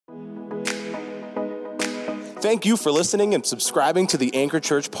Thank you for listening and subscribing to the Anchor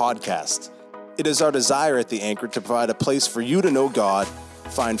Church podcast. It is our desire at the Anchor to provide a place for you to know God,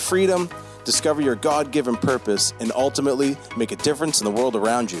 find freedom, discover your God-given purpose, and ultimately make a difference in the world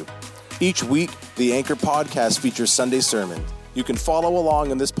around you. Each week, the Anchor podcast features Sunday sermon. You can follow along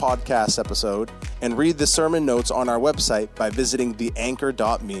in this podcast episode and read the sermon notes on our website by visiting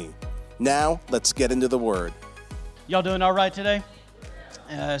theanchor.me. Now, let's get into the Word. Y'all doing all right today?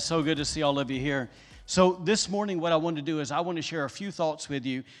 So good to see all of you here. So this morning what I want to do is I want to share a few thoughts with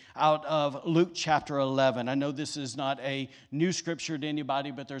you out of Luke chapter 11. I know this is not a new scripture to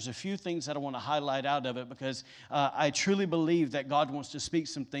anybody, but there's a few things that I want to highlight out of it because I truly believe that God wants to speak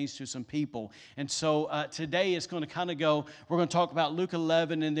some things to some people. And so today it's going to kind of go, we're going to talk about Luke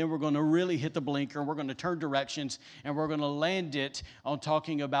 11, and then we're going to really hit the blinker. We're going to turn directions, and we're going to land it on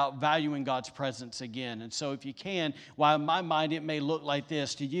talking about valuing God's presence again. And so if you can, while in my mind it may look like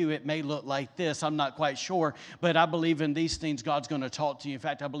this, to you it may look like this. I'm not quite sure, but I believe in these things God's going to talk to you. In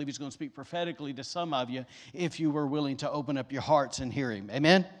fact, I believe He's going to speak prophetically to some of you if you were willing to open up your hearts and hear Him.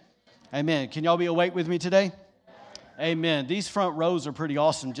 Amen? Amen. Can y'all be awake with me today? Amen. These front rows are pretty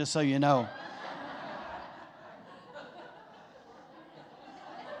awesome, just so you know.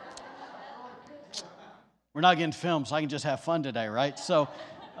 We're not getting filmed, so I can just have fun today, right? So,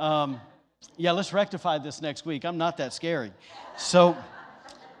 yeah, let's rectify this next week. I'm not that scary. So,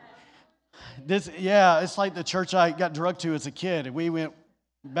 it's like the church I got drugged to as a kid. And we went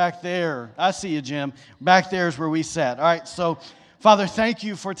back there. I see you, Jim. Back there is where we sat. All right, so Father, thank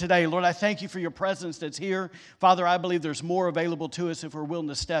you for today. Lord, I thank you for your presence that's here. Father, I believe there's more available to us if we're willing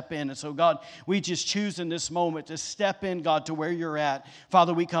to step in. And so, God, we just choose in this moment to step in, God, to where you're at.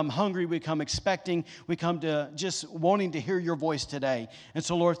 Father, we come hungry, we come expecting, we come to just wanting to hear your voice today. And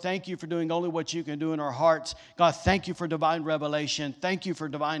so, Lord, thank you for doing only what you can do in our hearts. God, thank you for divine revelation. Thank you for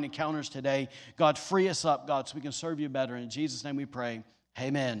divine encounters today. God, free us up, God, so we can serve you better. In Jesus' name we pray.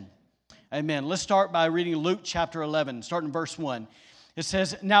 Amen. Amen. Let's start by reading Luke chapter 11, starting in verse 1. It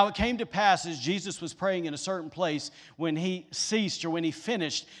says, "Now it came to pass as Jesus was praying in a certain place when he ceased or when he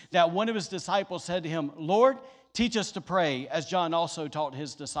finished, that one of his disciples said to him, 'Lord, teach us to pray, as John also taught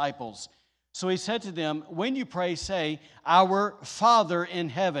his disciples.' So he said to them, 'When you pray, say, Our Father in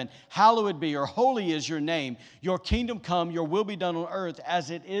heaven, hallowed be,' or 'Holy is your name. Your kingdom come, your will be done on earth as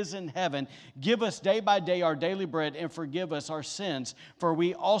it is in heaven. Give us day by day our daily bread, and forgive us our sins, for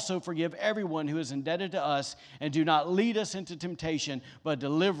we also forgive everyone who is indebted to us. And do not lead us into temptation, but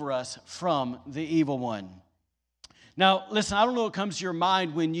deliver us from the evil one.'" Now, listen, I don't know what comes to your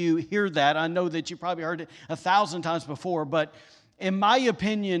mind when you hear that. I know that you probably heard it 1,000 times before, but in my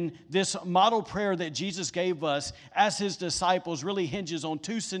opinion, this model prayer that Jesus gave us as his disciples really hinges on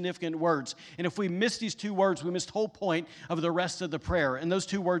two significant words. And if we miss these two words, we miss the whole point of the rest of the prayer. And those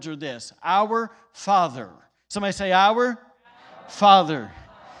two words are this: Our Father. Somebody say, Our Father.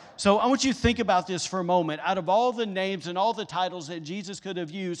 So I want you to think about this for a moment. Out of all the names and all the titles that Jesus could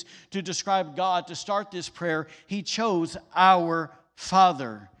have used to describe God to start this prayer, he chose Our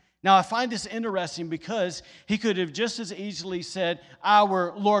Father. Now, I find this interesting because he could have just as easily said,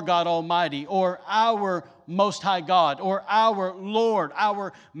 Our Lord God Almighty, or Our Most High God, or Our Lord,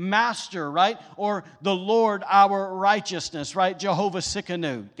 Our Master, right? Or the Lord, Our Righteousness, right? Jehovah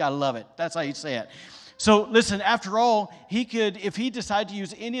Tsidkenu. Gotta love it. That's how you say it. So listen, after all, he could, if he decided to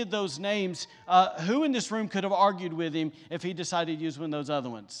use any of those names, who in this room could have argued with him if he decided to use one of those other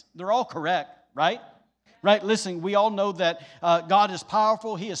ones? They're all correct, right? Right, listen, we all know that God is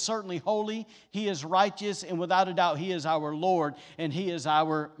powerful. He is certainly holy. He is righteous, and without a doubt, He is our Lord, and He is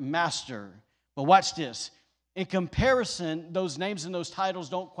our Master. But watch this. In comparison, those names and those titles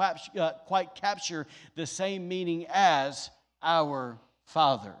don't quite capture the same meaning as our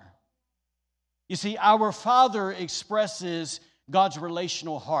Father. You see, our Father expresses God's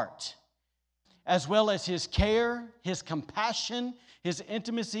relational heart, as well as His care, His compassion, His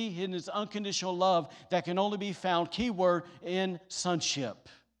intimacy, and His unconditional love that can only be found, keyword, in sonship.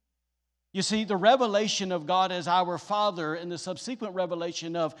 You see, the revelation of God as our Father and the subsequent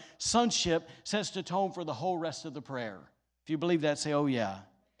revelation of sonship sets the tone for the whole rest of the prayer. If you believe that, say, oh yeah.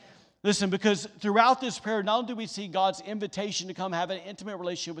 Listen, because throughout this prayer, not only do we see God's invitation to come have an intimate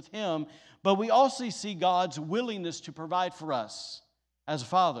relationship with Him, but we also see God's willingness to provide for us as a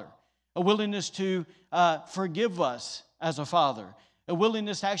Father, a willingness to forgive us as a Father, a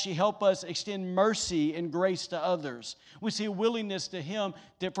willingness to actually help us extend mercy and grace to others. We see a willingness for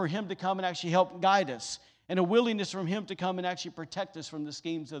Him to come and actually help guide us, and a willingness from Him to come and actually protect us from the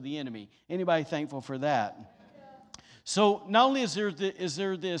schemes of the enemy. Anybody thankful for that? So not only is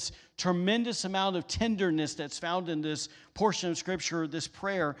there this tremendous amount of tenderness that's found in this portion of Scripture, this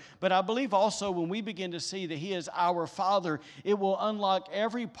prayer, but I believe also when we begin to see that He is our Father, it will unlock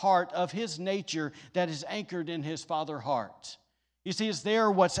every part of His nature that is anchored in His Father heart. You see, it's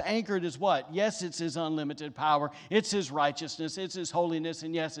there. What's anchored is what? Yes, it's His unlimited power. It's His righteousness. It's His holiness.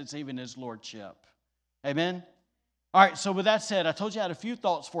 And yes, it's even His lordship. Amen? All right, so with that said, I told you I had a few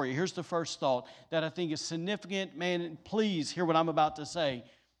thoughts for you. Here's the first thought that I think is significant. Man, please hear what I'm about to say.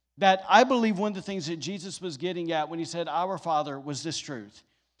 That I believe one of the things that Jesus was getting at when He said, our Father, was this truth.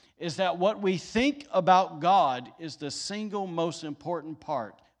 Is that what we think about God is the single most important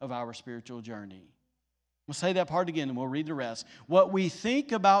part of our spiritual journey. We'll say that part again and we'll read the rest. What we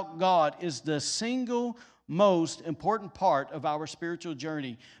think about God is the single most important part of our spiritual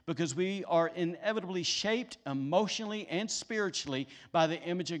journey because we are inevitably shaped emotionally and spiritually by the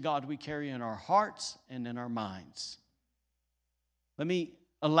image of God we carry in our hearts and in our minds. Let me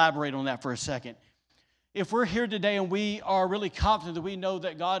elaborate on that for a second. If we're here today and we are really confident that we know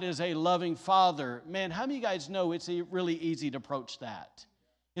that God is a loving Father, man, how many of you guys know it's really easy to approach that?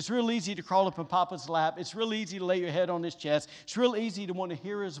 It's real easy to crawl up in Papa's lap. It's real easy to lay your head on His chest. It's real easy to want to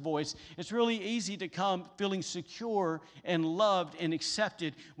hear His voice. It's really easy to come feeling secure and loved and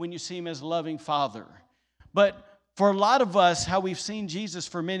accepted when you see Him as a loving Father. But for a lot of us, how we've seen Jesus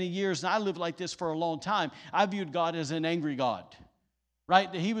for many years, and I lived like this for a long time, I viewed God as an angry God, right?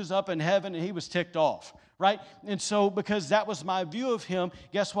 That He was up in heaven and He was ticked off. Right? And so because that was my view of Him,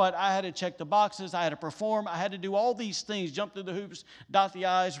 guess what? I had to check the boxes. I had to perform. I had to do all these things, jump through the hoops, dot the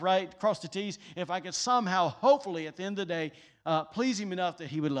I's, right? Cross the T's. If I could somehow, hopefully, at the end of the day, please Him enough that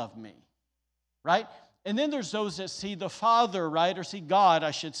He would love me. Right? And then there's those that see the Father, right? Or see God, I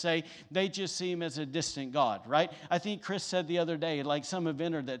should say. They just see Him as a distant God, right? I think Chris said the other day, like some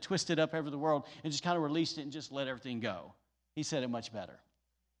inventor that twisted up over the world and just kind of released it and just let everything go. He said it much better.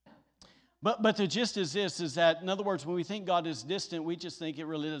 But the gist is this, is that, in other words, when we think God is distant, we just think it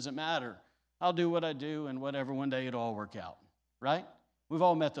really doesn't matter. I'll do what I do and whatever, one day it'll all work out, right? We've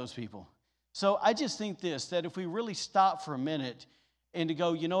all met those people. So I just think this, that if we really stop for a minute and to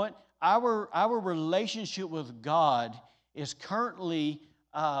go, you know what, our relationship with God is currently,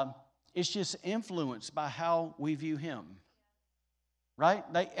 it's just influenced by how we view Him, right?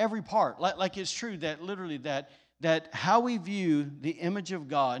 Like every part, like it's true that literally that how we view the image of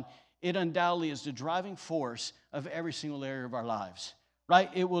God, it undoubtedly is the driving force of every single area of our lives,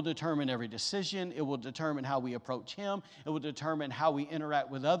 right? It will determine every decision. It will determine how we approach Him. It will determine how we interact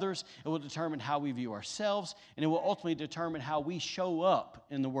with others. It will determine how we view ourselves. And it will ultimately determine how we show up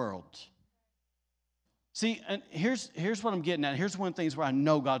in the world. See, and here's what I'm getting at. Here's one of the things where I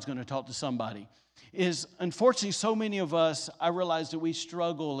know God's going to talk to somebody. Is unfortunately so many of us, I realize that we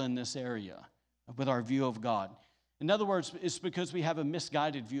struggle in this area with our view of God. In other words, it's because we have a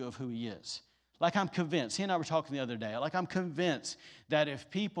misguided view of who He is. Like I'm convinced, he and I were talking the other day, like I'm convinced that if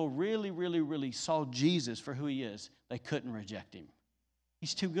people really, really, really saw Jesus for who He is, they couldn't reject Him.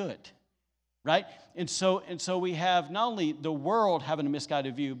 He's too good, right? And so we have not only the world having a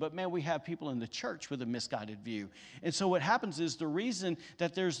misguided view, but man, we have people in the church with a misguided view. And so what happens is the reason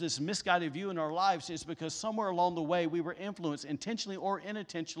that there's this misguided view in our lives is because somewhere along the way we were influenced intentionally or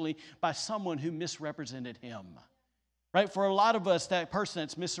unintentionally by someone who misrepresented Him. Right? For a lot of us, that person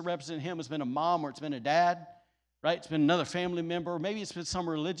that's misrepresented Him has been a mom or it's been a dad, right? It's been another family member, or maybe it's been some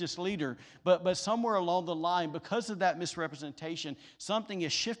religious leader. But somewhere along the line, because of that misrepresentation, something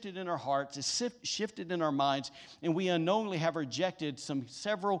is shifted in our hearts, is shifted in our minds, and we unknowingly have rejected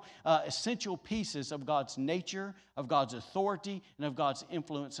several essential pieces of God's nature, of God's authority, and of God's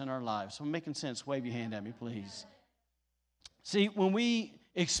influence in our lives. So I'm making sense. Wave your hand at me, please. See, when we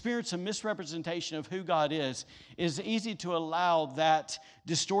experience a misrepresentation of who God is, it's easy to allow that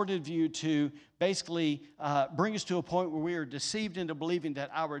distorted view to basically bring us to a point where we are deceived into believing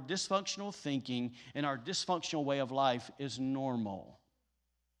that our dysfunctional thinking and our dysfunctional way of life is normal.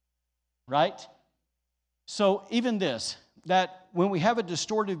 Right? So even this, that when we have a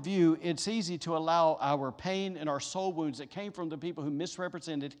distorted view, it's easy to allow our pain and our soul wounds that came from the people who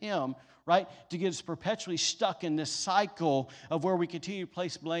misrepresented Him, right, to get us perpetually stuck in this cycle of where we continue to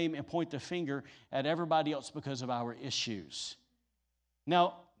place blame and point the finger at everybody else because of our issues.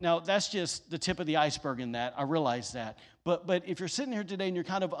 Now that's just the tip of the iceberg in that. I realize that. But if you're sitting here today and you're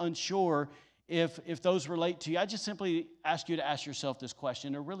kind of unsure if those relate to you, I just simply ask you to ask yourself this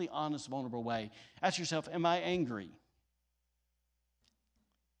question in a really honest, vulnerable way. Ask yourself, am I angry?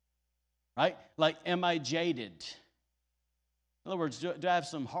 Right? Like, am I jaded? In other words, do I have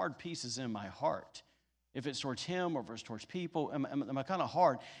some hard pieces in my heart? if it's towards him or if it's towards people? Am I kind of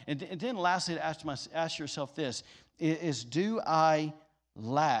hard? And then lastly, ask yourself this, is do I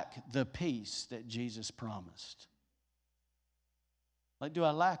lack the peace that Jesus promised? Like, do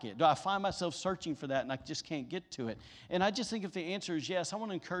I lack it? Do I find myself searching for that and I just can't get to it? And I just think if the answer is yes, I want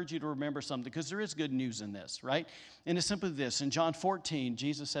to encourage you to remember something, because there is good news in this, right? And it's simply this. In John 14,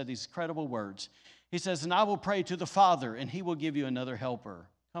 Jesus said these incredible words. He says, and I will pray to the Father, and he will give you another helper,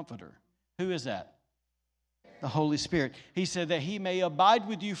 comforter. Who is that? The Holy Spirit. He said that he may abide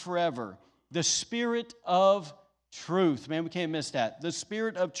with you forever. The Spirit of truth. Man, we can't miss that. The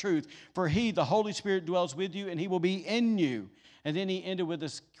Spirit of truth. For he, the Holy Spirit, dwells with you, and he will be in you. And then he ended with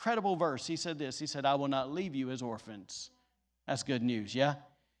this incredible verse. He said this. He said, I will not leave you as orphans. That's good news, yeah?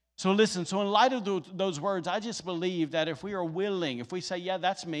 So listen, so in light of those words, I just believe that if we are willing, if we say, yeah,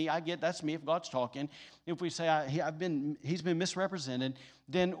 that's me, I get that's me if God's talking, if we say, he's been misrepresented,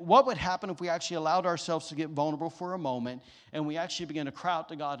 then what would happen if we actually allowed ourselves to get vulnerable for a moment and we actually begin to cry out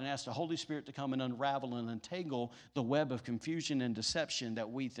to God and ask the Holy Spirit to come and unravel and untangle the web of confusion and deception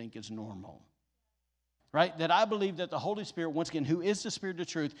that we think is normal? Right? That I believe that the Holy Spirit, once again, who is the Spirit of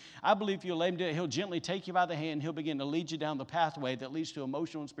truth, I believe if you let him do it, he'll gently take you by the hand, he'll begin to lead you down the pathway that leads to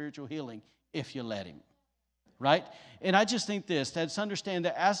emotional and spiritual healing if you let him. Right? And I just think that's understand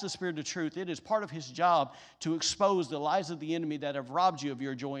that as the Spirit of truth, it is part of his job to expose the lies of the enemy that have robbed you of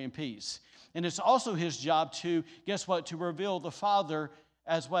your joy and peace. And it's also his job to, guess what, to reveal the Father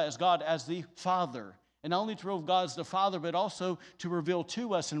as well as God as the Father. And not only to reveal God as the Father, but also to reveal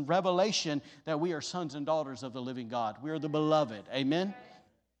to us in revelation that we are sons and daughters of the living God. We are the beloved. Amen?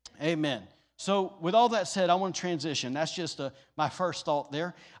 Amen. So with all that said, I want to transition. That's just my first thought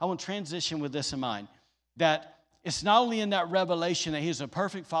there. I want to transition with this in mind. That it's not only in that revelation that he's a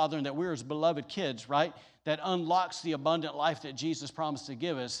perfect Father and that we're his beloved kids, right? That unlocks the abundant life that Jesus promised to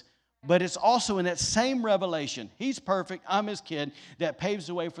give us. But it's also in that same revelation, he's perfect, I'm his kid, that paves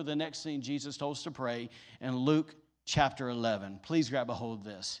the way for the next thing Jesus told us to pray in Luke chapter 11. Please grab a hold of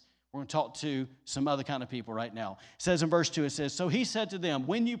this. We're going to talk to some other kind of people right now. It says in verse 2, it says, so he said to them,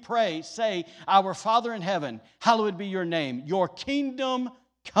 when you pray, say, our Father in heaven, hallowed be your name. Your kingdom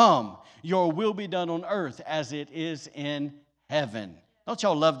come. Your will be done on earth as it is in heaven. Don't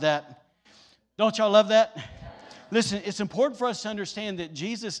y'all love that? Don't y'all love that? Listen, it's important for us to understand that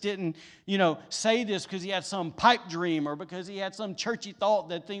Jesus didn't, say this because he had some pipe dream or because he had some churchy thought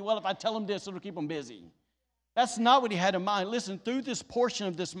that well, if I tell him this, it'll keep him busy. That's not what he had in mind. Listen, through this portion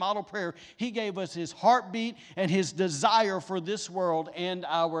of this model prayer, he gave us his heartbeat and his desire for this world and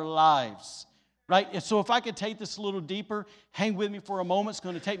our lives. Right? So if I could take this a little deeper, hang with me for a moment. It's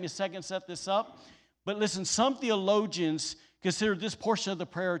going to take me a second to set this up. But listen, some theologians consider this portion of the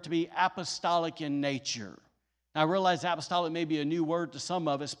prayer to be apostolic in nature. Now, I realize apostolic may be a new word to some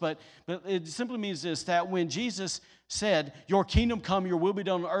of us, but it simply means this, that when Jesus said, your kingdom come, your will be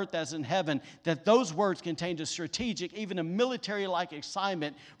done on earth as in heaven, that those words contained a strategic, even a military-like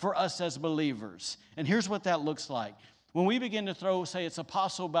assignment for us as believers. And here's what that looks like. When we begin to say it's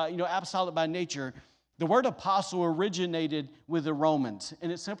apostolic by nature, the word apostle originated with the Romans,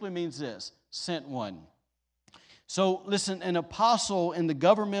 and it simply means this, sent one. So listen, an apostle in the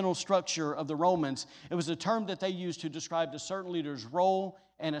governmental structure of the Romans, it was a term that they used to describe a certain leader's role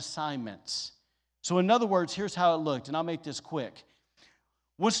and assignments. So in other words, here's how it looked, and I'll make this quick.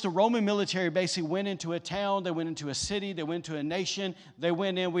 Once the Roman military basically went into a town, they went into a city, they went into a nation, they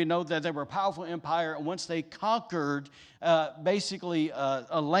went in, we know that they were a powerful empire, and once they conquered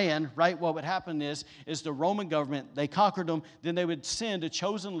a land, right, what would happen is the Roman government, they conquered them, then they would send a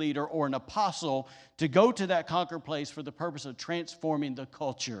chosen leader or an apostle to go to that conquered place for the purpose of transforming the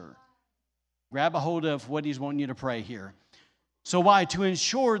culture. Grab a hold of what he's wanting you to pray here. So why? To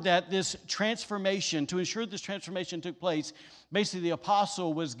ensure this transformation took place, basically the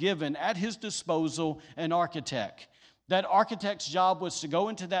apostle was given at his disposal an architect. That architect's job was to go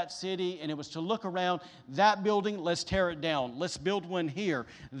into that city and it was to look around that building, let's tear it down. Let's build one here.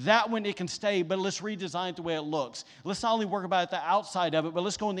 That one, it can stay, but let's redesign it the way it looks. Let's not only work about the outside of it, but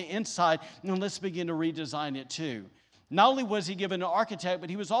let's go on the inside and let's begin to redesign it too. Not only was he given an architect, but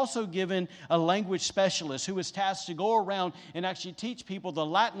he was also given a language specialist who was tasked to go around and actually teach people the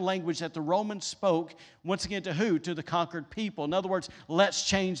Latin language that the Romans spoke, once again to who? To the conquered people. In other words, let's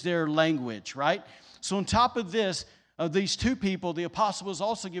change their language, right? So on top of this, of these two people, the apostle was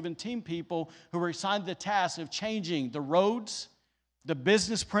also given team people who were assigned the task of changing the roads, the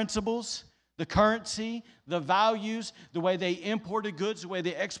business principles, the currency, the values, the way they imported goods, the way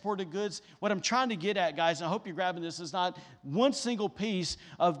they exported goods. What I'm trying to get at, guys, and I hope you're grabbing this, is not one single piece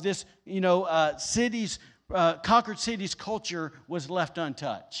of this, conquered cities' culture was left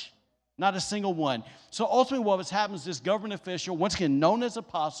untouched. Not a single one. So ultimately what was happening is this government official, once again known as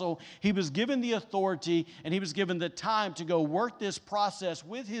apostle, he was given the authority and he was given the time to go work this process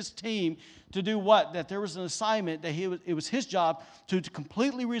with his team to do what? That there was an assignment that it was his job to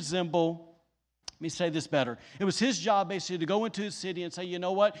completely resemble, let me say this better. It was his job basically to go into the city and say, you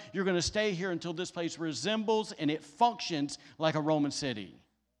know what? You're going to stay here until this place resembles and it functions like a Roman city.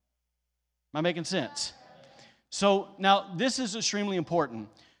 Am I making sense? So now this is extremely important.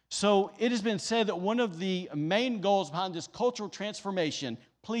 So it has been said that one of the main goals behind this cultural transformation,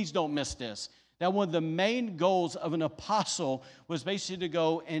 please don't miss this, that one of the main goals of an apostle was basically to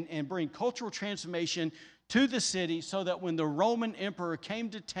go and bring cultural transformation to the city so that when the Roman emperor came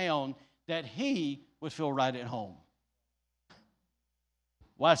to town, that he would feel right at home.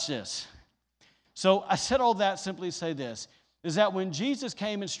 Watch this. So I said all that simply to say this, is that when Jesus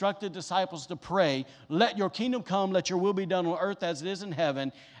came and instructed disciples to pray, let your kingdom come, let your will be done on earth as it is in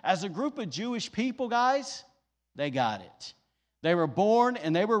heaven, as a group of Jewish people, guys, they got it. They were born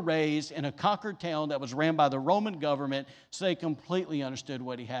and they were raised in a conquered town that was ran by the Roman government, so they completely understood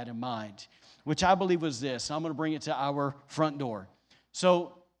what he had in mind, which I believe was this. I'm going to bring it to our front door.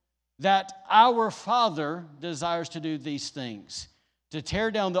 So that our Father desires to do these things, to tear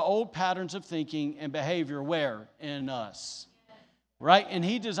down the old patterns of thinking and behavior where? In us. Right? And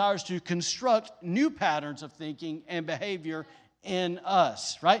he desires to construct new patterns of thinking and behavior in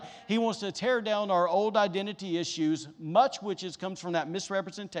us, right? He wants to tear down our old identity issues, much which comes from that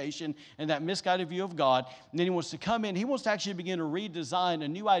misrepresentation and that misguided view of God. And then he wants to come in, he wants to actually begin to redesign a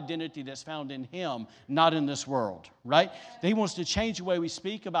new identity that's found in him, not in this world, right? That he wants to change the way we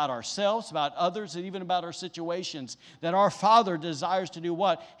speak about ourselves, about others, and even about our situations. That our Father desires to do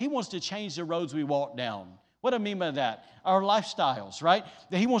what? He wants to change the roads we walk down. What do I mean by that? Our lifestyles, right?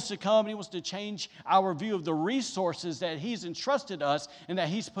 That he wants to come and he wants to change our view of the resources that he's entrusted us and that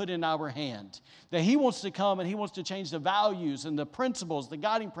he's put in our hand. That he wants to come and he wants to change the values and the principles, the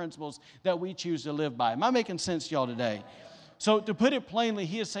guiding principles that we choose to live by. Am I making sense to y'all today? So to put it plainly,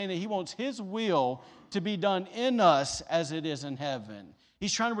 he is saying that he wants his will to be done in us as it is in heaven.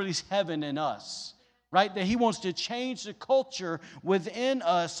 He's trying to release heaven in us. Right? That he wants to change the culture within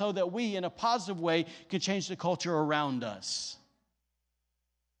us so that we, in a positive way, can change the culture around us.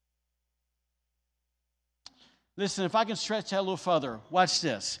 Listen, if I can stretch that a little further, watch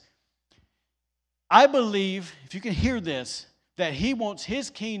this. I believe, if you can hear this, that he wants his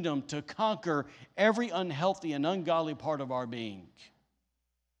kingdom to conquer every unhealthy and ungodly part of our being.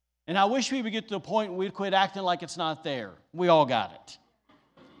 And I wish we would get to the point where we'd quit acting like it's not there. We all got it.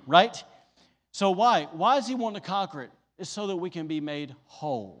 Right? So why? Why does he want to conquer it? It's so that we can be made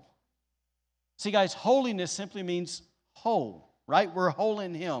whole. See, guys, holiness simply means whole, right? We're whole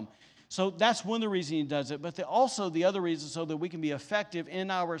in him. So that's one of the reasons he does it. But also the other reason so that we can be effective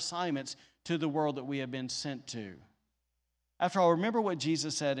in our assignments to the world that we have been sent to. After all, remember what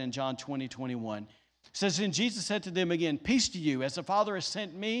Jesus said in John 20:21. It says, and Jesus said to them again, peace to you. As the Father has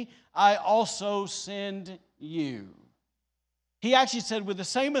sent me, I also send you. He actually said with the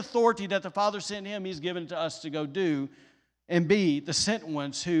same authority that the Father sent him, he's given to us to go do and be the sent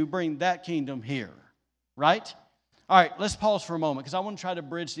ones who bring that kingdom here. Right? All right, let's pause for a moment because I want to try to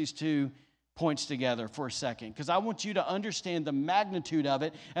bridge these two points together for a second because I want you to understand the magnitude of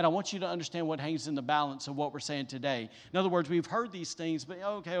it and I want you to understand what hangs in the balance of what we're saying today. In other words, we've heard these things, but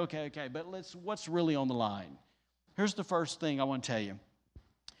okay, but what's really on the line? Here's the first thing I want to tell you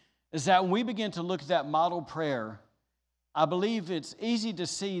is that when we begin to look at that model prayer, I believe it's easy to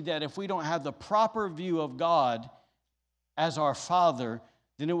see that if we don't have the proper view of God as our Father,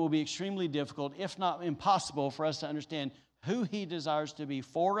 then it will be extremely difficult, if not impossible, for us to understand who he desires to be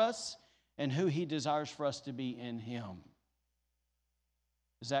for us and who he desires for us to be in him.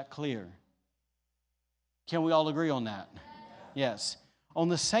 Is that clear? Can we all agree on that? Yes. On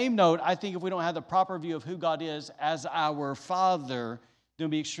the same note, I think if we don't have the proper view of who God is as our Father, it will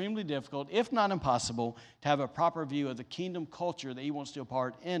be extremely difficult, if not impossible, to have a proper view of the kingdom culture that he wants to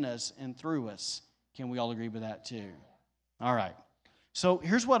impart in us and through us. Can we all agree with that too? All right. So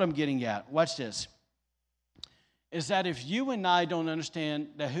here's what I'm getting at. Watch this. Is that if you and I don't understand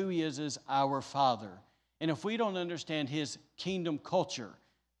that who he is as our Father, and if we don't understand his kingdom culture,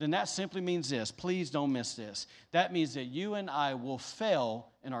 then that simply means this. Please don't miss this. That means that you and I will fail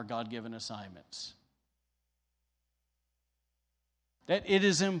in our God-given assignments. That it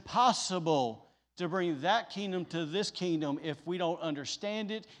is impossible to bring that kingdom to this kingdom if we don't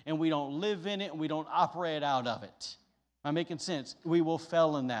understand it and we don't live in it and we don't operate out of it. Am I making sense? We will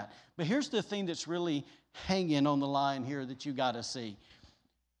fail in that. But here's the thing that's really hanging on the line here that you got to see.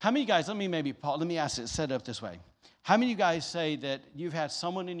 How many guys, let me ask it, set it up this way. How many of you guys say that you've had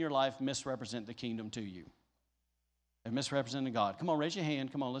someone in your life misrepresent the kingdom to you? They've misrepresented God. Come on, raise your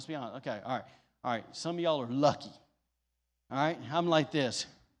hand. Come on, let's be honest. Okay, all right. All right, some of y'all are lucky. All right, I'm like this.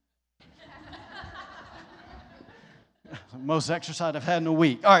 Most exercise I've had in a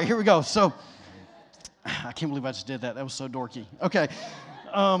week. All right, here we go. So, I can't believe I just did that. That was so dorky. Okay.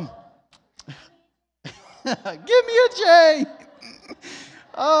 Give me a J.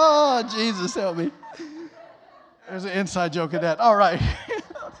 Oh, Jesus, help me. There's an inside joke in that. All right.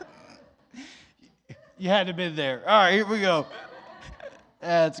 You had to have been there. All right, here we go.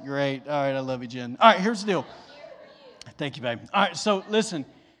 That's great. All right, I love you, Jen. All right, here's the deal. Thank you, babe. All right, so listen.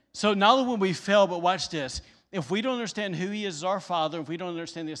 So not only when we fail, but watch this. If we don't understand who He is as our Father, if we don't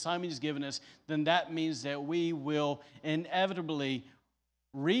understand the assignment He's given us, then that means that we will inevitably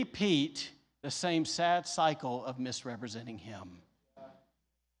repeat the same sad cycle of misrepresenting Him.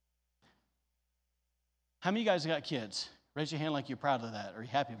 How many of you guys got kids? Raise your hand like you're proud of that or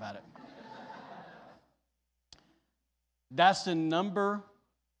you're happy about it. That's the number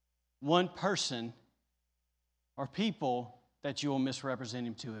one person or people that you will misrepresent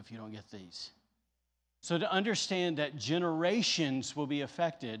Him to if you don't get these. So to understand that generations will be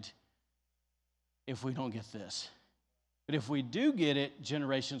affected if we don't get this. But if we do get it,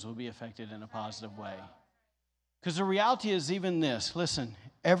 generations will be affected in a positive way. Because the reality is even this. Listen,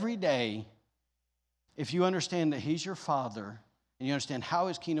 every day, if you understand that He's your Father and you understand how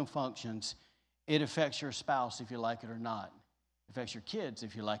His kingdom functions, it affects your spouse if you like it or not. It affects your kids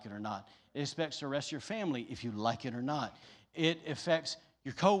if you like it or not. It affects the rest of your family if you like it or not. It affects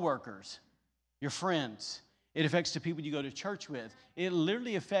your coworkers, your friends. It affects the people you go to church with. It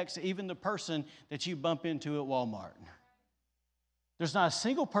literally affects even the person that you bump into at Walmart. There's not a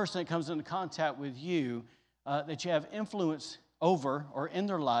single person that comes into contact with you that you have influence over or in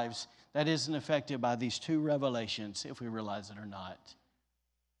their lives that isn't affected by these two revelations, if we realize it or not.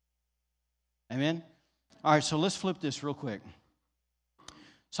 Amen? All right, so let's flip this real quick.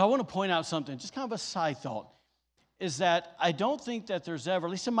 So I want to point out something, just kind of a side thought, is that I don't think that there's ever,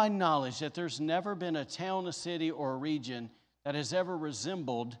 at least in my knowledge, that there's never been a town, a city, or a region that has ever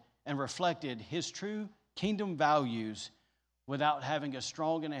resembled and reflected His true kingdom values without having a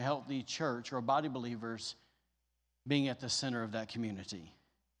strong and a healthy church or a body of believers being at the center of that community.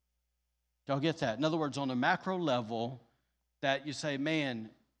 Y'all get that? In other words, on a macro level, that you say, man,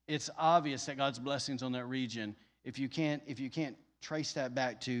 it's obvious that God's blessings on that region. If you can't trace that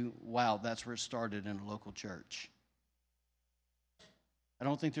back to, wow, that's where it started in a local church. I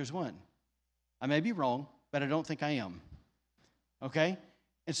don't think there's one. I may be wrong, but I don't think I am. Okay?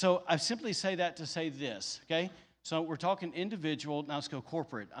 And so I simply say that to say this, okay? So we're talking individual, now let's go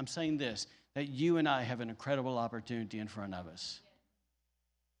corporate. I'm saying this, that you and I have an incredible opportunity in front of us.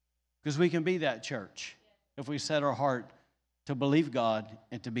 Because we can be that church if we set our heart to believe God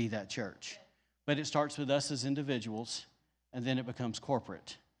and to be that church. But it starts with us as individuals, and then it becomes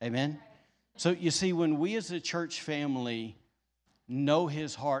corporate. Amen? So you see, when we as a church family know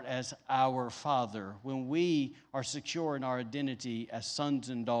His heart as our Father, when we are secure in our identity as sons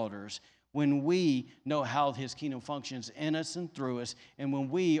and daughters, when we know how His kingdom functions in us and through us, and when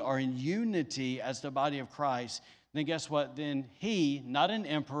we are in unity as the body of Christ, then guess what? Then He, not an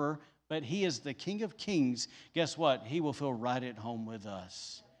emperor, but He is the King of Kings. Guess what? He will feel right at home with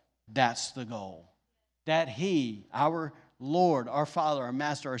us. That's the goal. That He, our Lord, our Father, our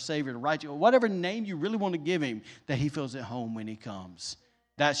Master, our Savior, whatever name you really want to give Him, that He feels at home when He comes.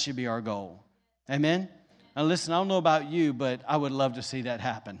 That should be our goal. Amen? Now listen, I don't know about you, but I would love to see that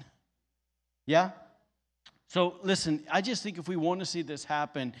happen. Yeah? So listen, I just think if we want to see this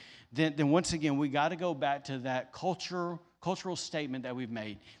happen, then once again, we got to go back to that cultural statement that we've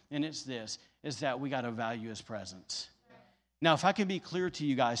made. And it's this, is that we got to value His presence. Now, if I can be clear to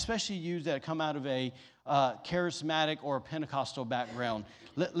you guys, especially you that come out of a charismatic or a Pentecostal background,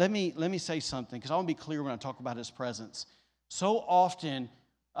 let me say something, because I want to be clear when I talk about His presence. So often,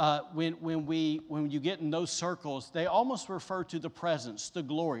 when you get in those circles, they almost refer to the presence, the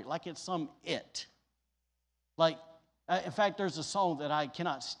glory, like it's some it. Like, in fact, there's a song that I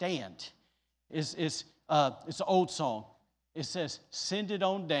cannot stand. It's an old song. It says, send it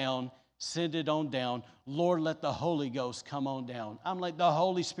on down, Lord, let the Holy Ghost come on down. I'm like, the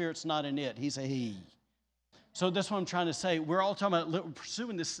Holy Spirit's not an it. He's a He. So that's what I'm trying to say. We're all talking about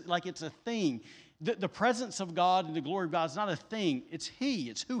pursuing this like it's a thing. The presence of God and the glory of God is not a thing. It's He.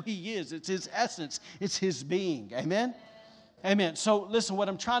 It's who He is. It's His essence. It's His being. Amen? Amen. So listen, what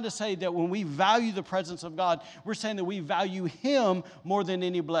I'm trying to say that when we value the presence of God, we're saying that we value Him more than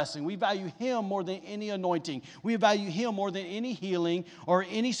any blessing. We value Him more than any anointing. We value Him more than any healing or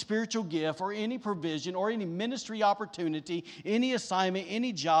any spiritual gift or any provision or any ministry opportunity, any assignment,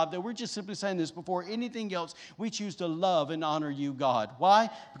 any job. That we're just simply saying this before anything else. We choose to love and honor you, God.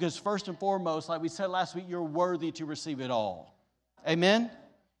 Why? Because first and foremost, like we said last week, you're worthy to receive it all. Amen?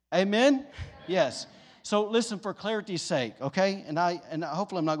 Amen? Yes. So listen, for clarity's sake, okay? And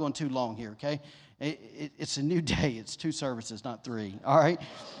hopefully I'm not going too long here, okay? It's a new day. It's 2 services, not 3, all right?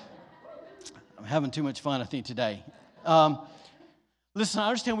 I'm having too much fun, I think, today. Listen, I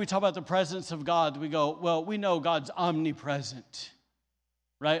understand when we talk about the presence of God, we go, well, we know God's omnipresent,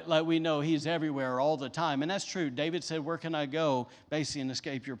 right? Like we know He's everywhere all the time. And that's true. David said, where can I go, basically, and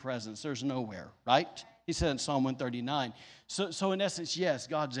escape your presence? There's nowhere, right? He said in Psalm 139. So in essence, yes,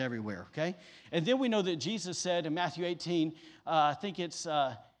 God's everywhere, okay? And then we know that Jesus said in Matthew 18, I think it's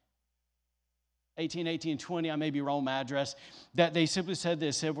 18, 20, I may be wrong with my address, that they simply said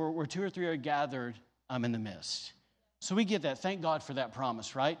this, said, where 2 or 3 are gathered, I'm in the midst. So we get that. Thank God for that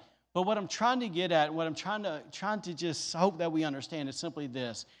promise, right? But what I'm trying to get at, what I'm trying to just hope that we understand is simply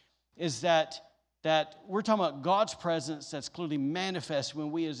this, is that we're talking about God's presence that's clearly manifest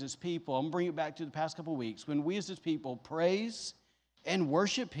when we as His people, I'm going to bring it back to the past couple of weeks, when we as His people praise and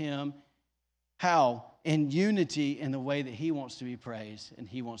worship Him, how? In unity in the way that He wants to be praised and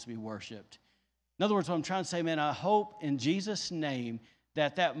He wants to be worshiped. In other words, what I'm trying to say, man, I hope in Jesus' name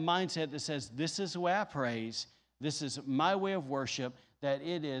that mindset that says, this is the way I praise, this is my way of worship, that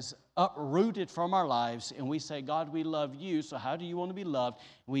it is uprooted from our lives, and we say, God, we love you, so how do you want to be loved?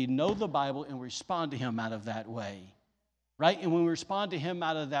 We know the Bible and respond to Him out of that way, right? And when we respond to Him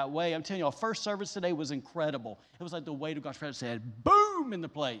out of that way, I'm telling you, our first service today was incredible. It was like the weight of God's presence said, boom, in the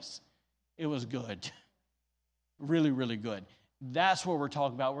place. It was good. Really, really good. That's what we're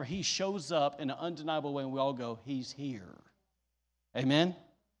talking about, where He shows up in an undeniable way, and we all go, He's here. Amen?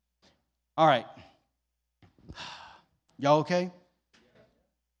 All right. Y'all okay?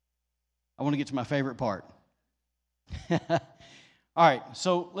 I want to get to my favorite part. All right,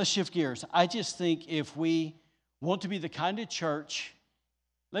 so let's shift gears. I just think if we want to be the kind of church,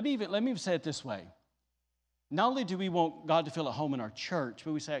 let me even say it this way. Not only do we want God to feel at home in our church,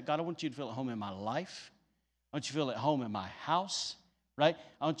 but we say, God, I want you to feel at home in my life. I want you to feel at home in my house, right?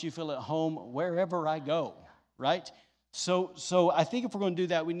 I want you to feel at home wherever I go, right? So I think if we're going to do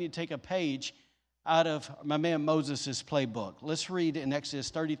that, we need to take a page out of my man Moses' playbook. Let's read in Exodus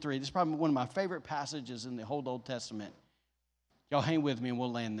 33. This is probably one of my favorite passages in the whole Old Testament. Y'all hang with me and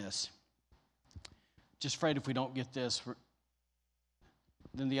we'll land this. Just afraid if we don't get this,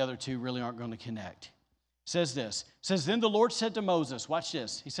 then the other two really aren't going to connect. It says this. It says, then the Lord said to Moses, watch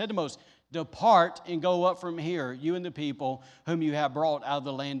this. He said to Moses, depart and go up from here, you and the people whom you have brought out of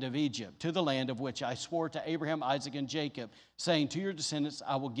the land of Egypt, to the land of which I swore to Abraham, Isaac, and Jacob, saying, to your descendants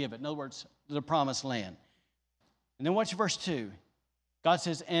I will give it. In other words, the promised land. And then watch verse 2. God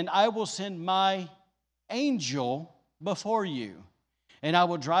says, and I will send my angel before you, and I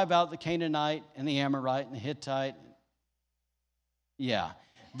will drive out the Canaanite and the Amorite and the Hittite. Yeah.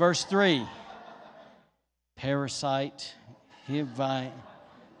 Verse 3. Parasite, Hivite,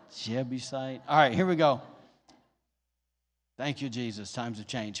 Jebusite. All right, here we go. Thank you, Jesus. Times have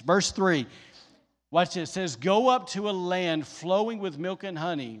changed. Verse 3. Watch this. It says, go up to a land flowing with milk and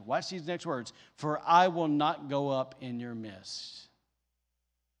honey. Watch these next words. For I will not go up in your midst.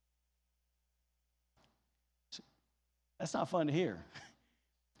 That's not fun to hear.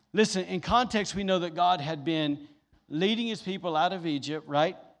 Listen, in context, we know that God had been leading His people out of Egypt,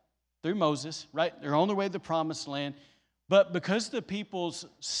 right? Through Moses, right? They're on their way to the promised land. But because of the people's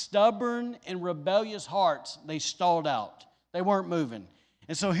stubborn and rebellious hearts, they stalled out. They weren't moving.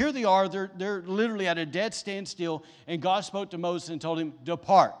 And so here they are, they're literally at a dead standstill, and God spoke to Moses and told him,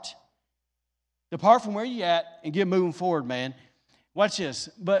 depart. Depart from where you're at and get moving forward, man. Watch this.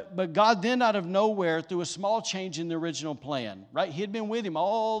 But God then out of nowhere threw a small change in the original plan, right? He had been with him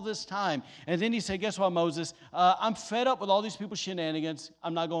all this time. And then he said, guess what, Moses? I'm fed up with all these people's shenanigans.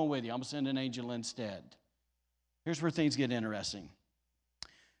 I'm not going with you. I'm going to send an angel instead. Here's where things get interesting.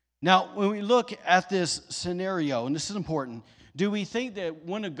 Now, when we look at this scenario, and this is important, do we think that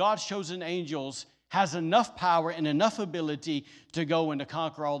one of God's chosen angels has enough power and enough ability to go and to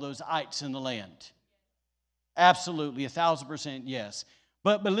conquer all those ites in the land? Absolutely, 1,000% yes.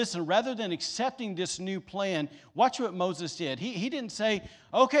 But listen, rather than accepting this new plan, watch what Moses did. He didn't say,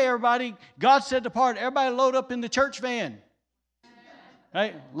 okay, everybody, God said depart. Everybody load up in the church van.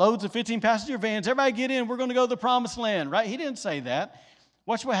 Right? Loads of 15-passenger vans. Everybody get in. We're going to go to the promised land. Right? He didn't say that.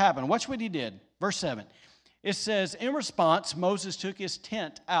 Watch what happened. Watch what he did. Verse 7. It says, in response, Moses took his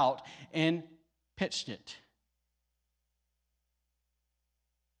tent out and pitched it.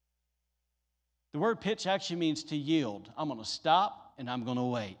 The word pitch actually means to yield. I'm going to stop and I'm going to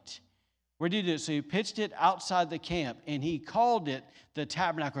wait. Where did he do it? So he pitched it outside the camp, and he called it the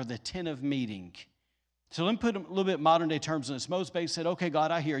tabernacle, or the tent of meeting. So let me put a little bit modern day terms on this. Moses basically said, okay, God,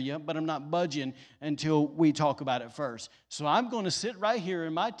 I hear you, but I'm not budging until we talk about it first. So I'm going to sit right here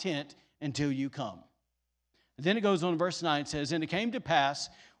in my tent until you come. Then it goes on in verse 9, it says, and it came to pass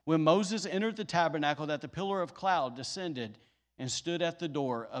when Moses entered the tabernacle that the pillar of cloud descended and stood at the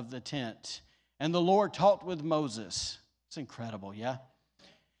door of the tent. And the Lord talked with Moses. It's incredible, yeah?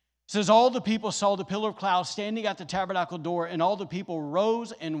 It says, all the people saw the pillar of cloud standing at the tabernacle door, and all the people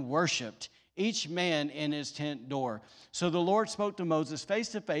rose and worshiped, each man in his tent door. So the Lord spoke to Moses face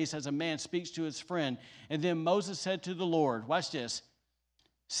to face as a man speaks to his friend. And then Moses said to the Lord, watch this,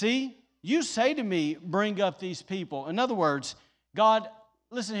 see, you say to me, bring up these people. In other words, God,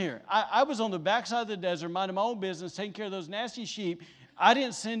 listen here, I was on the backside of the desert, minding my own business, taking care of those nasty sheep. I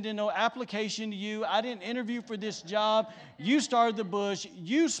didn't send in no application to you. I didn't interview for this job. You started the bush.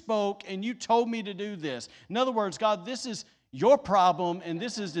 You spoke, and you told me to do this. In other words, God, this is your problem, and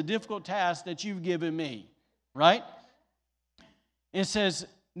this is the difficult task that you've given me, right? It says,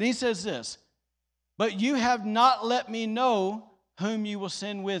 then he says this, but you have not let me know whom you will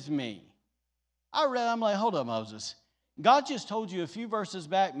send with me. I'm like, hold up, Moses. God just told you a few verses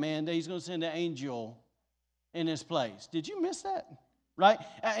back, man, that he's going to send an angel in his place. Did you miss that? Right?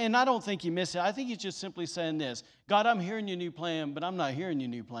 And I don't think he missed it. I think he's just simply saying this. God, I'm hearing your new plan, but I'm not hearing your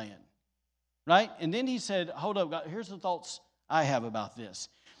new plan. Right? And then he said, hold up, God, here's the thoughts I have about this.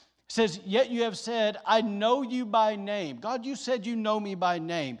 It says, yet you have said, I know you by name. God, you said you know me by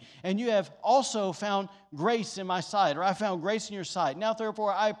name. And you have also found grace in my sight, or I found grace in your sight. Now,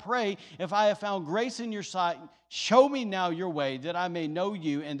 therefore, I pray, if I have found grace in your sight, show me now your way, that I may know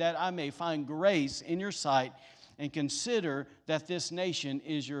you and that I may find grace in your sight, and consider that this nation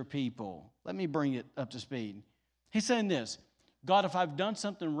is your people. Let me bring it up to speed. He's saying this, God, if I've done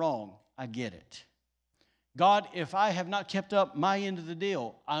something wrong, I get it. God, if I have not kept up my end of the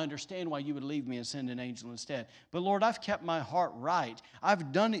deal, I understand why you would leave me and send an angel instead. But Lord, I've kept my heart right.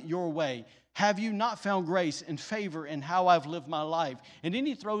 I've done it your way. Have you not found grace and favor in how I've lived my life? And then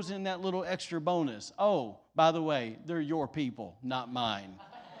he throws in that little extra bonus. Oh, by the way, they're your people, not mine.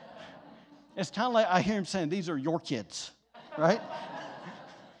 It's kind of like I hear him saying, these are your kids, right?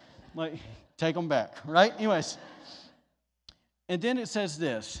 Like, take them back, right? Anyways, and then it says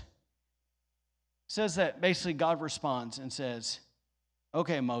this. It says that basically God responds and says,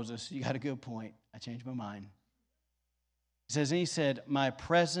 okay, Moses, you got a good point. I changed my mind. It says, and he said, my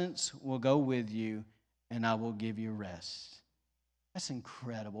presence will go with you and I will give you rest. That's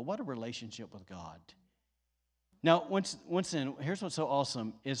incredible. What a relationship with God. Now, once in, here's what's so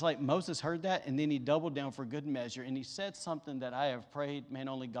awesome. It's like Moses heard that, and then he doubled down for good measure, and he said something that I have prayed, man,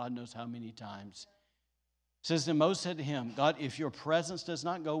 only God knows how many times. It says, then Moses said to him, God, if your presence does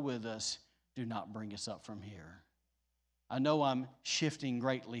not go with us, do not bring us up from here. I know I'm shifting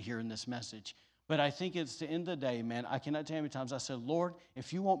greatly here in this message, but I think it's the end of the day, man. I cannot tell you how many times I said, Lord,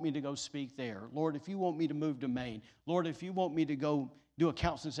 if you want me to go speak there, Lord, if you want me to move to Maine, Lord, if you want me to go do a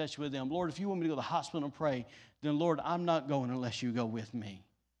counseling session with them, Lord, if you want me to go to the hospital and pray, then Lord, I'm not going unless you go with me.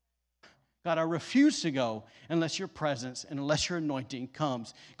 God, I refuse to go unless your presence and unless your anointing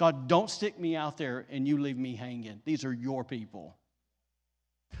comes. God, don't stick me out there and you leave me hanging. These are your people.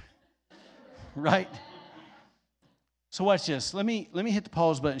 Right? So watch this. Let me hit the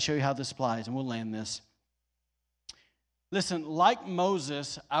pause button and show you how this applies, and we'll land this. Listen, like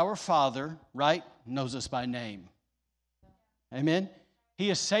Moses, our Father, right, knows us by name. Amen? He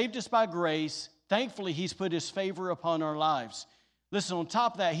has saved us by grace. Thankfully, he's put his favor upon our lives. Listen, on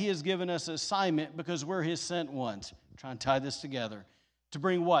top of that, he has given us assignment because we're his sent ones. I'm trying to tie this together. To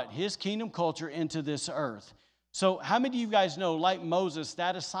bring what? His kingdom culture into this earth. So how many of you guys know, like Moses,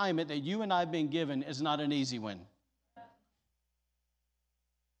 that assignment that you and I have been given is not an easy one?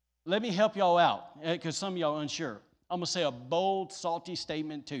 Let me help y'all out, because some of y'all are unsure. I'm going to say a bold, salty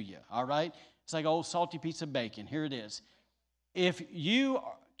statement to you, all right? It's like an old salty piece of bacon. Here it is. If you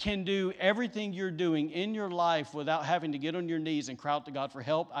can do everything you're doing in your life without having to get on your knees and cry out to God for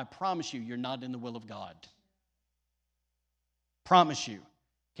help, I promise you, you're not in the will of God. Promise you,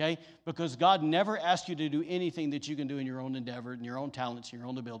 okay? Because God never asked you to do anything that you can do in your own endeavor, in your own talents, your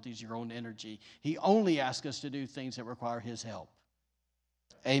own abilities, your own energy. He only asks us to do things that require his help.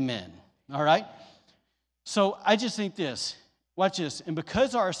 Amen. All right? So I just think this. Watch this. And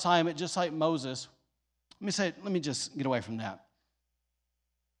because our assignment, just like Moses, let me just get away from that.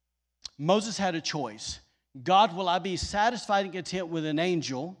 Moses had a choice. God, will I be satisfied and content with an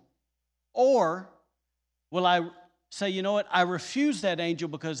angel? Or will I say, you know what, I refuse that angel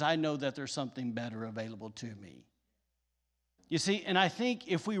because I know that there's something better available to me? You see, and I think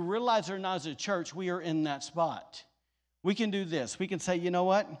if we realize or not as a church, we are in that spot. We can do this. We can say, you know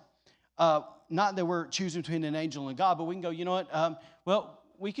what, not that we're choosing between an angel and God, but we can go, you know what, well,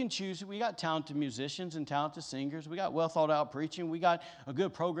 we can choose. We got talented musicians and talented singers. We got well thought out preaching. We got a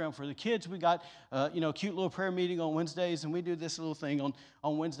good program for the kids. We got, a cute little prayer meeting on Wednesdays, and we do this little thing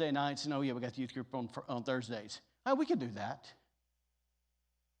on Wednesday nights. And we got the youth group on Thursdays. We can do that.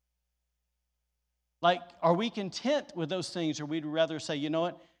 Like, are we content with those things, or we'd rather say, you know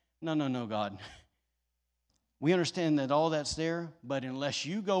what? No, God. We understand that all that's there, but unless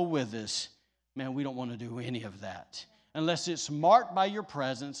you go with us, man, we don't want to do any of that. Unless it's marked by your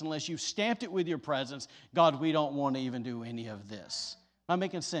presence, unless you've stamped it with your presence, God, we don't want to even do any of this. Am I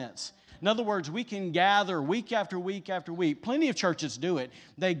making sense? In other words, we can gather week after week after week. Plenty of churches do it.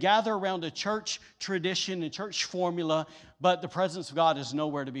 They gather around a church tradition, a church formula, but the presence of God is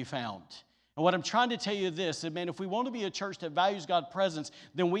nowhere to be found. And what I'm trying to tell you is this, that, man, if we want to be a church that values God's presence,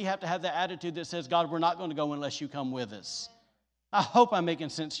 then we have to have the attitude that says, God, we're not going to go unless you come with us. I hope I'm making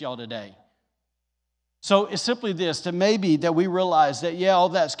sense to y'all today. So it's simply this, that maybe that we realize that, yeah, all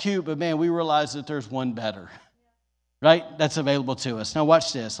that's cute, but man, we realize that there's one better, right? That's available to us. Now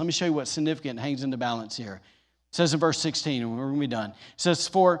watch this. Let me show you what's significant hangs in the balance here. It says in verse 16, and we're going to be done. It says,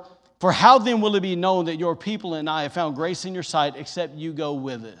 For how then will it be known that your people and I have found grace in your sight except you go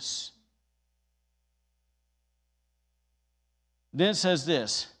with us? Then it says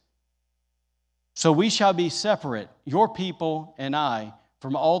this, So we shall be separate, your people and I,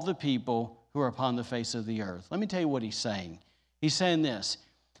 from all the people who are upon the face of the earth. Let me tell you what he's saying. He's saying this.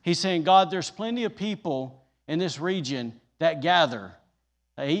 He's saying, God, there's plenty of people in this region that gather.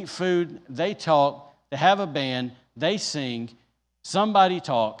 They eat food, they talk, they have a band, they sing, somebody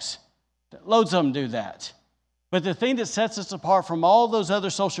talks. Loads of them do that. But the thing that sets us apart from all those other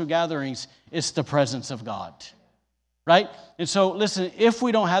social gatherings is the presence of God. Right? And so, listen, if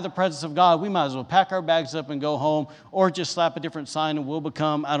we don't have the presence of God, we might as well pack our bags up and go home, or just slap a different sign and we'll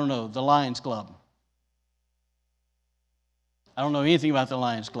become, the Lions Club. I don't know anything about the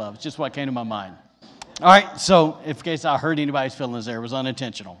Lions Club. It's just what came to my mind. All right, so in case I hurt anybody's feelings there, it was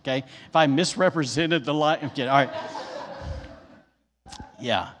unintentional, okay? If I misrepresented the Lions, okay, all right.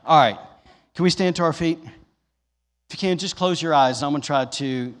 Yeah, all right. Can we stand to our feet? If you can, just close your eyes. I'm going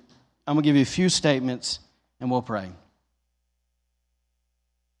to give you a few statements and we'll pray.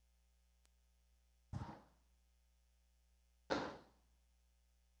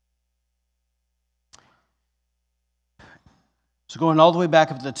 So going all the way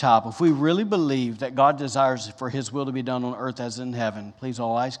back up to the top, if we really believe that God desires for His will to be done on earth as in heaven, please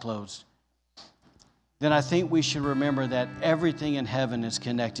all eyes closed, then I think we should remember that everything in heaven is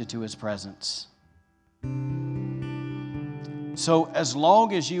connected to His presence. So as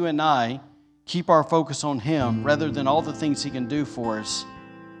long as you and I keep our focus on Him rather than all the things He can do for us,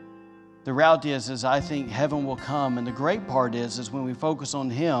 the reality is I think heaven will come. And the great part is when we focus on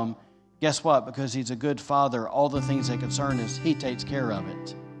Him, guess what? Because He's a good Father, all the things that concern us, He takes care of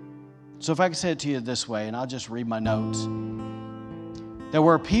it. So if I can say it to you this way, and I'll just read my notes, that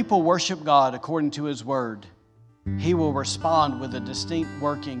where people worship God according to His Word, He will respond with a distinct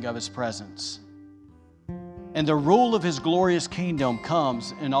working of His presence. And the rule of His glorious kingdom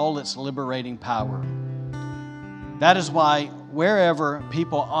comes in all its liberating power. That is why wherever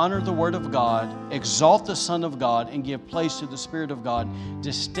people honor the Word of God, exalt the Son of God, and give place to the Spirit of God,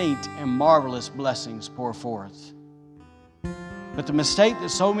 distinct and marvelous blessings pour forth. But the mistake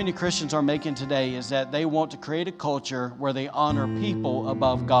that so many Christians are making today is that they want to create a culture where they honor people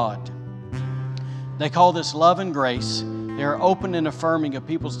above God. They call this love and grace. They are open and affirming of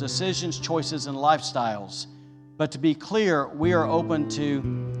people's decisions, choices, and lifestyles. But to be clear, we are open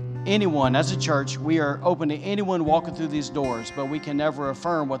to anyone. As a church, we are open to anyone walking through these doors, but we can never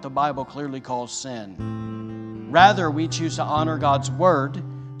affirm what the Bible clearly calls sin. Rather, we choose to honor God's Word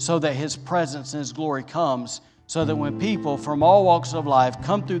so that His presence and His glory comes, so that when people from all walks of life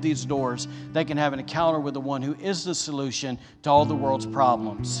come through these doors, they can have an encounter with the one who is the solution to all the world's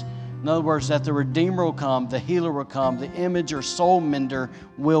problems. In other words, that the Redeemer will come, the Healer will come, the image or soul mender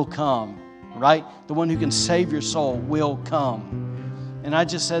will come, right? The one who can save your soul will come. And I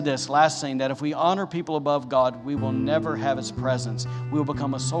just said this last thing, that if we honor people above God, we will never have His presence. We will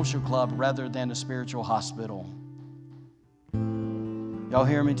become a social club rather than a spiritual hospital. Y'all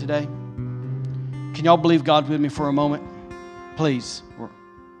hear me today? Can y'all believe God with me for a moment? Please.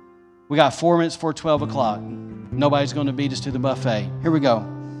 We got 4 minutes before 12 o'clock. Nobody's going to beat us to the buffet. Here we go.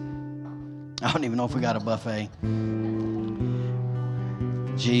 I don't even know if we got a buffet.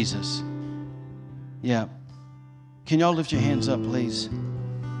 Jesus. Yeah. Can y'all lift your hands up, please?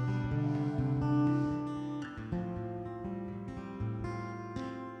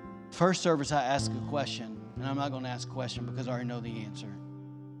 First service, I asked a question, and I'm not going to ask a question because I already know the answer.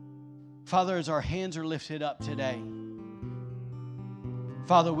 Father, as our hands are lifted up today,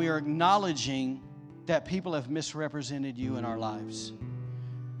 Father, we are acknowledging that people have misrepresented you in our lives.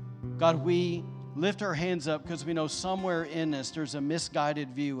 God, we lift our hands up because we know somewhere in us there's a misguided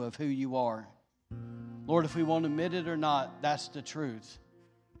view of who you are. Lord, if we won't admit it or not, that's the truth.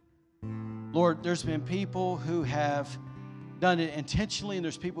 Lord, there's been people who have done it intentionally, and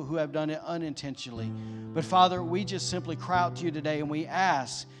there's people who have done it unintentionally. But Father, we just simply cry out to you today, and we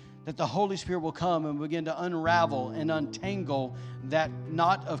ask that the Holy Spirit will come and begin to unravel and untangle that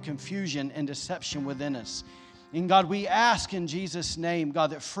knot of confusion and deception within us. And God, we ask in Jesus' name,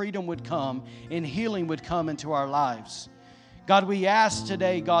 God, that freedom would come and healing would come into our lives. God, we ask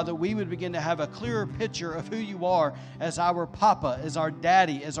today, God, that we would begin to have a clearer picture of who you are as our Papa, as our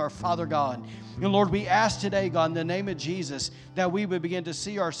Daddy, as our Father God. And Lord, we ask today, God, in the name of Jesus, that we would begin to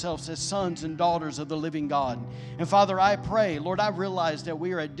see ourselves as sons and daughters of the living God. And Father, I pray, Lord, I realize that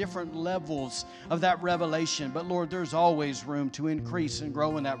we are at different levels of that revelation, but Lord, there's always room to increase and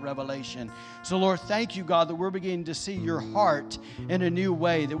grow in that revelation. So Lord, thank you, God, that we're beginning to see your heart in a new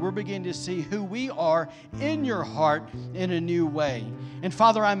way, that we're beginning to see who we are in your heart in a new way. And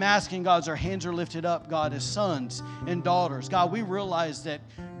Father, I'm asking, God, as our hands are lifted up, God, as sons and daughters, God, we realize that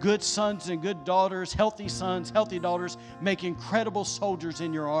good sons and good daughters, healthy sons, healthy daughters, make incredible soldiers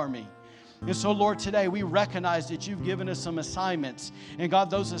in your army. And so, Lord, today we recognize that you've given us some assignments. And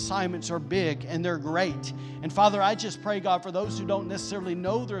God, those assignments are big and they're great. And Father, I just pray, God, for those who don't necessarily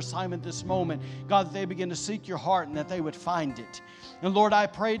know their assignment this moment, God, that they begin to seek your heart and that they would find it. And Lord, I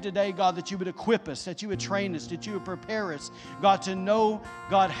pray today, God, that you would equip us, that you would train us, that you would prepare us, God, to know,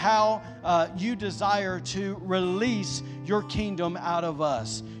 God, how you desire to release your kingdom out of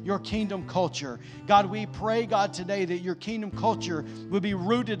us, your kingdom culture. God, we pray, God, today that your kingdom culture would be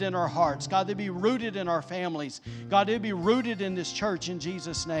rooted in our hearts. God, they'd be rooted in our families. God, it'd be rooted in this church in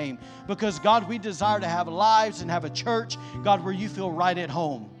Jesus' name. Because, God, we desire to have lives and have a church, God, where you feel right at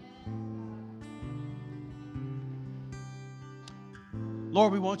home.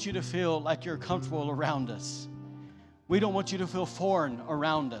 Lord, we want you to feel like you're comfortable around us. We don't want you to feel foreign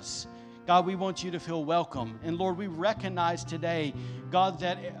around us. God, we want you to feel welcome. And Lord, we recognize today, God,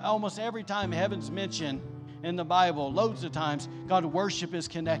 that almost every time heaven's mentioned in the Bible, loads of times, God, worship is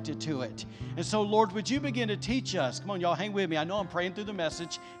connected to it. And so, Lord, would you begin to teach us? Come on, y'all, hang with me. I know I'm praying through the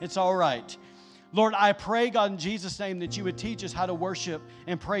message. It's all right. Lord, I pray, God, in Jesus' name, that you would teach us how to worship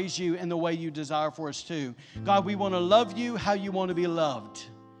and praise you in the way you desire for us to. God, we want to love you how you want to be loved.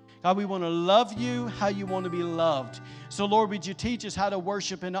 God, we want to love you how you want to be loved. So, Lord, would you teach us how to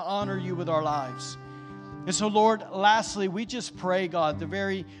worship and to honor you with our lives? And so, Lord, lastly, we just pray, God, the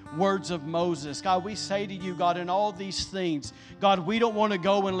very words of Moses. God, we say to you, God, in all these things, God, we don't want to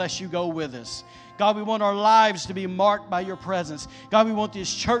go unless you go with us. God, we want our lives to be marked by your presence. God, we want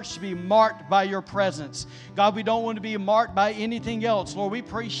this church to be marked by your presence. God, we don't want to be marked by anything else. Lord, we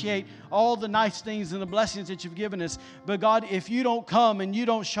appreciate all the nice things and the blessings that you've given us. But God, if you don't come and you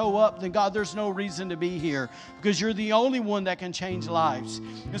don't show up, then God, there's no reason to be here because you're the only one that can change lives.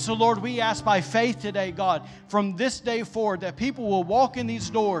 And so, Lord, we ask by faith today, God, from this day forward that people will walk in these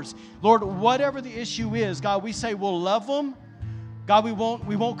doors. Lord, whatever the issue is, God, we say we'll love them. God, we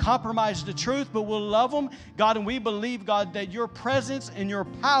won't compromise the truth, but we'll love them, God, and we believe, God, that your presence and your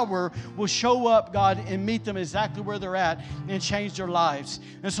power will show up, God, and meet them exactly where they're at and change their lives.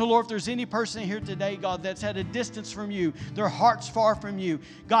 And so, Lord, if there's any person here today, God, that's at a distance from you, their heart's far from you,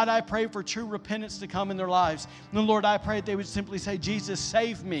 God, I pray for true repentance to come in their lives. And Lord, I pray that they would simply say, Jesus,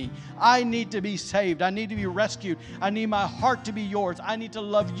 save me. I need to be saved. I need to be rescued. I need my heart to be yours. I need to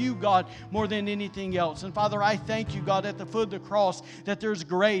love you, God, more than anything else. And Father, I thank you, God, at the foot of the cross, that there's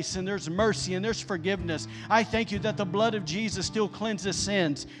grace and there's mercy and there's forgiveness. I thank you that the blood of Jesus still cleanses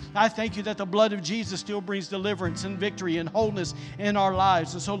sins. I thank you that the blood of Jesus still brings deliverance and victory and wholeness in our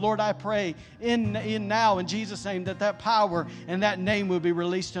lives. And so, Lord, I pray in now in Jesus' name that power and that name will be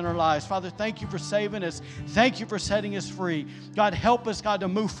released in our lives. Father, thank you for saving us. Thank you for setting us free. God, help us, God, to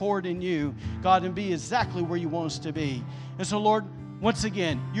move forward in you, God, and be exactly where you want us to be. And so, Lord, once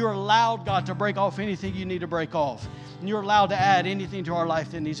again, you're allowed, God, to break off anything you need to break off. And you're allowed to add anything to our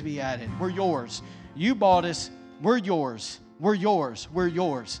life that needs to be added. We're yours. You bought us. We're yours. We're yours. We're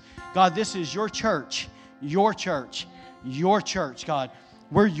yours. God, this is your church. Your church. Your church, God.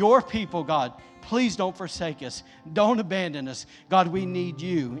 We're your people, God. Please don't forsake us. Don't abandon us. God, we need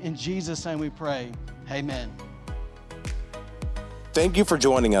you. In Jesus' name we pray. Amen. Thank you for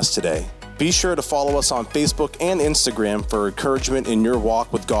joining us today. Be sure to follow us on Facebook and Instagram for encouragement in your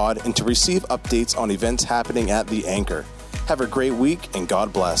walk with God and to receive updates on events happening at The Anchor. Have a great week and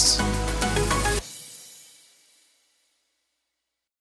God bless.